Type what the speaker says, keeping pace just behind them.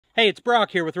Hey, it's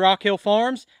Brock here with Rock Hill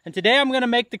Farms, and today I'm going to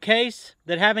make the case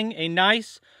that having a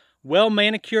nice,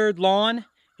 well-manicured lawn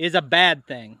is a bad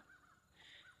thing.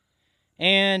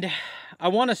 And I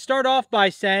want to start off by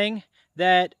saying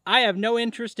that I have no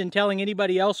interest in telling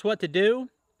anybody else what to do.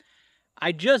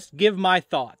 I just give my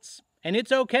thoughts, and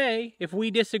it's okay if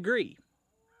we disagree.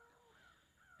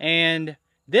 And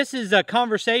this is a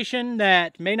conversation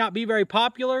that may not be very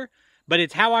popular, but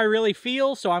it's how I really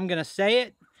feel, so I'm going to say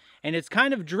it. And it's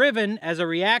kind of driven as a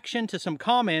reaction to some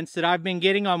comments that I've been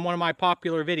getting on one of my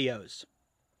popular videos.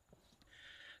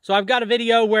 So I've got a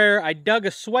video where I dug a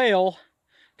swale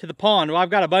to the pond. Well, I've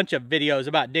got a bunch of videos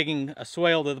about digging a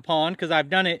swale to the pond because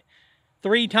I've done it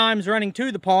 3 times running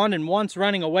to the pond and once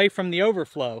running away from the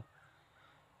overflow.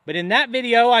 But in that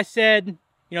video I said,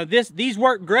 you know, these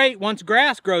work great once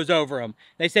grass grows over them.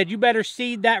 They said, you better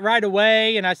seed that right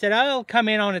away. And I said, oh, it'll come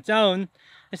in on its own.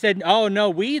 I said, oh no,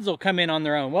 weeds will come in on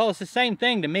their own. Well, it's the same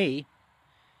thing to me.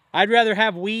 I'd rather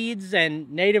have weeds and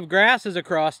native grasses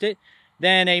across it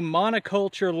than a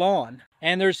monoculture lawn.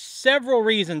 And there's several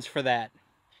reasons for that.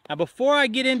 Now, before I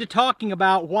get into talking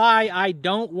about why I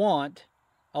don't want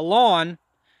a lawn,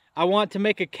 I want to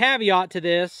make a caveat to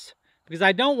this because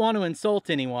I don't want to insult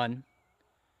anyone.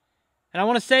 And I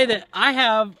want to say that I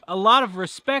have a lot of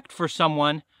respect for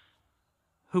someone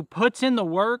who puts in the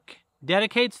work,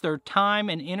 dedicates their time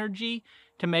and energy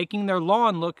to making their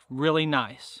lawn look really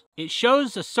nice. It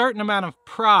shows a certain amount of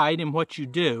pride in what you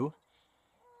do.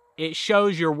 It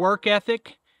shows your work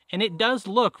ethic, and it does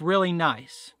look really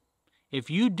nice. If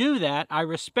you do that, I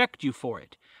respect you for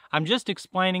it. I'm just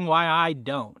explaining why I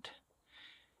don't.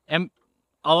 And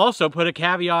I'll also put a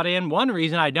caveat in. One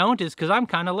reason I don't is because I'm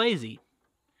kind of lazy.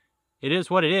 It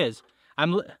is what it is.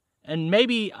 And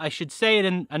maybe I should say it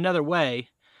in another way,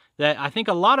 that I think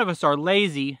a lot of us are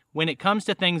lazy when it comes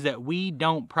to things that we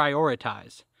don't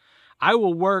prioritize. I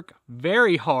will work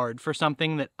very hard for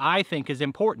something that I think is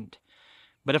important.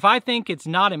 But if I think it's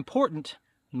not important,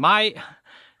 the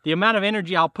amount of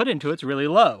energy I'll put into it's really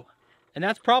low. And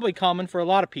that's probably common for a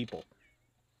lot of people.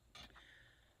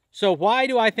 So why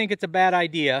do I think it's a bad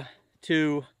idea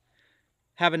to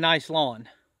have a nice lawn?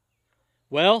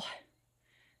 Well,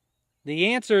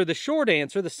 the short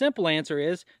answer, the simple answer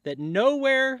is that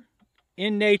nowhere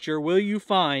in nature will you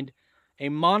find a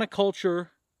monoculture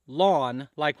lawn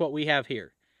like what we have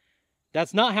here.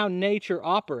 That's not how nature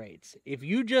operates. If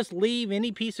you just leave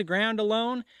any piece of ground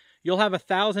alone, you'll have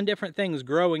 1,000 different things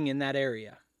growing in that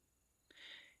area.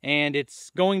 And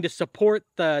it's going to support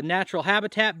the natural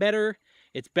habitat better.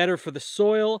 It's better for the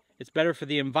soil. It's better for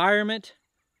the environment.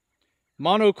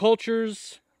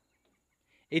 Monocultures,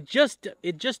 it just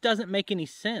doesn't make any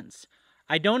sense.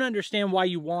 I don't understand why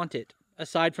you want it,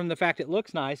 aside from the fact it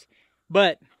looks nice.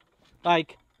 But,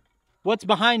 like, what's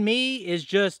behind me is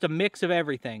just a mix of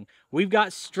everything. We've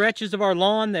got stretches of our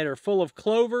lawn that are full of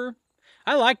clover.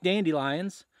 I like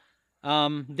dandelions.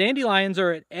 Dandelions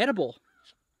are edible.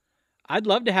 I'd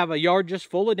love to have a yard just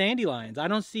full of dandelions. I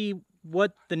don't see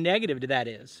what the negative to that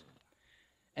is.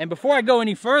 And before I go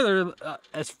any further,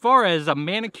 as far as a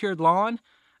manicured lawn,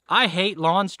 I hate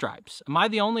lawn stripes. Am I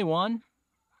the only one?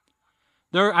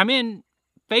 I'm in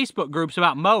Facebook groups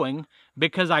about mowing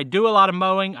because I do a lot of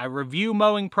mowing. I review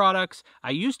mowing products. I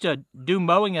used to do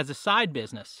mowing as a side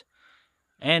business.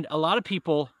 And a lot of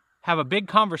people have a big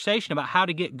conversation about how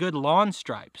to get good lawn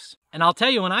stripes. And I'll tell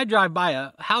you, when I drive by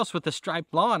a house with a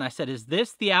striped lawn, I said, is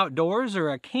this the outdoors or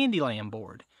a Candyland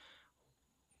board?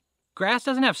 Grass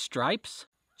doesn't have stripes.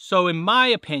 So in my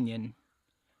opinion,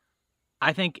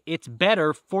 I think it's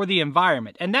better for the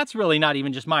environment. And that's really not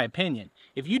even just my opinion.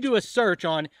 If you do a search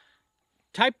on,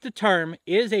 type the term,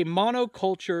 is a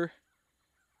monoculture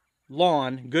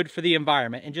lawn good for the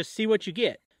environment, and just see what you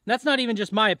get. And that's not even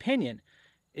just my opinion.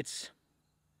 It's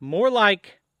more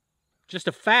like just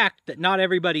a fact that not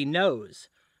everybody knows.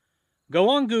 Go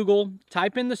on Google,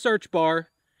 type in the search bar,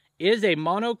 is a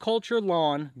monoculture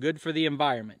lawn good for the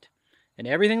environment? And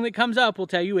everything that comes up will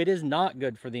tell you it is not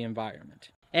good for the environment.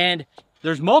 And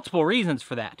there's multiple reasons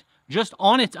for that. Just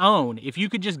on its own, if you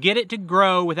could just get it to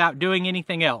grow without doing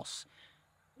anything else,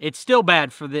 it's still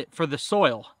bad for the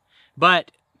soil.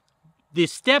 But the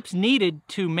steps needed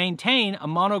to maintain a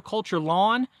monoculture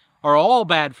lawn are all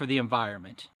bad for the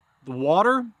environment. The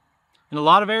water, in a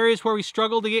lot of areas where we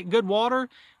struggle to get good water,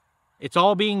 it's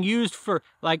all being used for,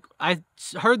 like, I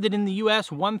heard that in the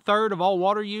US, 1/3 of all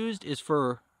water used is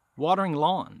for watering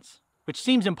lawns, which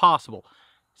seems impossible.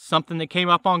 Something that came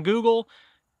up on Google.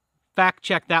 Fact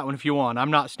check that one if you want. I'm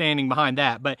not standing behind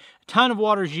that, but a ton of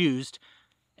water is used,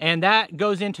 and that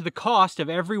goes into the cost of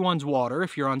everyone's water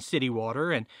if you're on city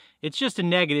water, and it's just a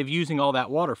negative using all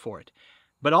that water for it.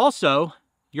 But also,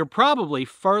 you're probably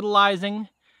fertilizing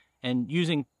and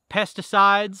using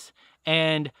pesticides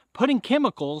and putting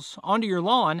chemicals onto your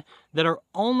lawn that are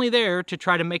only there to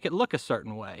try to make it look a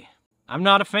certain way. I'm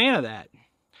not a fan of that.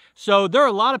 So there are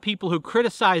a lot of people who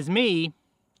criticize me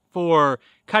for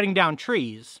cutting down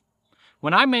trees,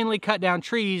 when I mainly cut down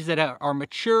trees that are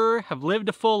mature, have lived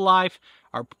a full life,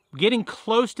 are getting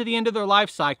close to the end of their life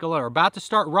cycle, or are about to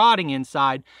start rotting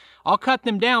inside. I'll cut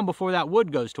them down before that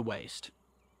wood goes to waste.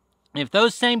 If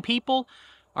those same people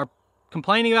are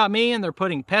complaining about me and they're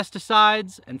putting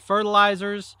pesticides and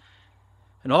fertilizers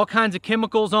and all kinds of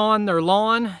chemicals on their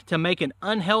lawn to make an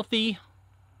unhealthy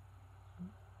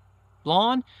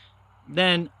lawn,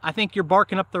 then I think you're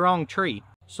barking up the wrong tree.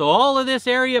 So all of this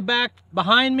area back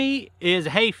behind me is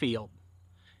hayfield.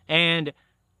 And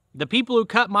the people who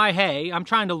cut my hay, I'm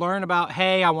trying to learn about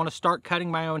hay. I want to start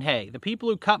cutting my own hay. The people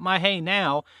who cut my hay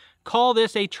now call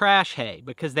this a trash hay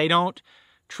because they don't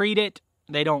treat it,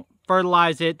 they don't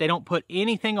fertilize it, they don't put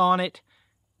anything on it.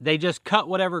 They just cut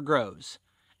whatever grows.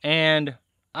 And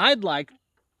I'd like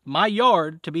my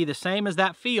yard to be the same as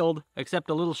that field, except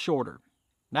a little shorter.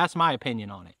 That's my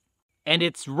opinion on it. And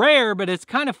it's rare, but it's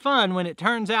kind of fun when it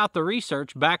turns out the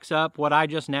research backs up what I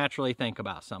just naturally think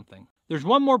about something. There's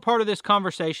one more part of this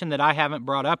conversation that I haven't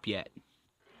brought up yet,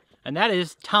 and that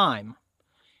is time.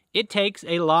 It takes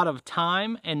a lot of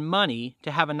time and money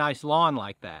to have a nice lawn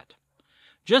like that.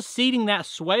 Just seeding that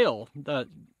swale, it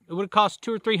would have cost $200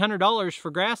 or $300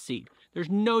 for grass seed. There's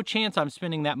no chance I'm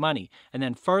spending that money. And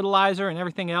then fertilizer and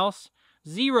everything else,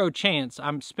 zero chance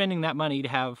I'm spending that money to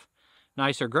have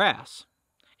nicer grass.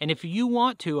 And if you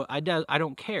want to, I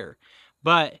don't care.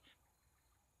 But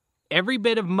every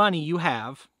bit of money you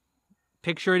have,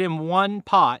 picture it in one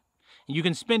pot, and you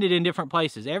can spend it in different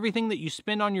places. Everything that you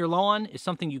spend on your lawn is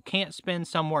something you can't spend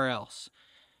somewhere else.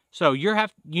 So you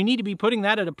need to be putting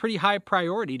that at a pretty high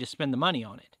priority to spend the money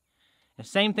on it. And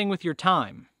same thing with your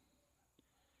time.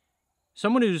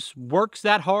 Someone who works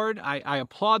that hard, I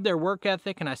applaud their work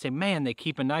ethic, and I say, man, they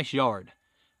keep a nice yard.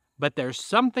 But there's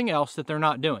something else that they're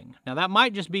not doing. Now that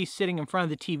might just be sitting in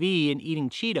front of the TV and eating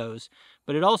Cheetos,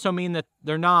 but it also means that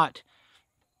they're not,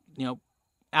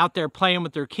 out there playing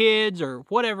with their kids or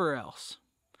whatever else.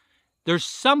 There's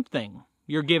something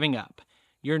you're giving up.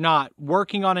 You're not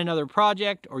working on another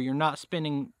project, or you're not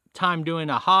spending time doing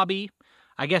a hobby.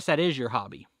 I guess that is your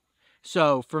hobby.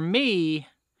 So for me,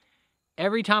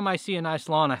 every time I see a nice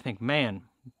lawn, I think, man,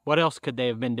 what else could they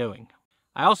have been doing?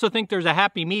 I also think there's a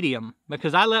happy medium,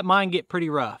 because I let mine get pretty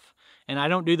rough, and I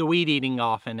don't do the weed eating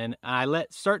often, and I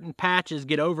let certain patches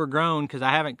get overgrown because I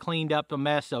haven't cleaned up a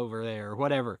mess over there or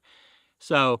whatever.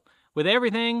 So with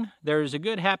everything, there's a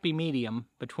good happy medium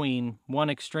between one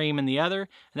extreme and the other,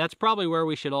 and that's probably where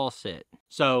we should all sit.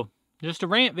 So just a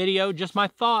rant video, just my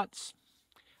thoughts.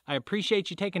 I appreciate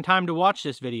you taking time to watch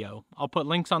this video. I'll put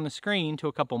links on the screen to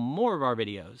a couple more of our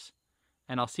videos,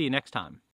 and I'll see you next time.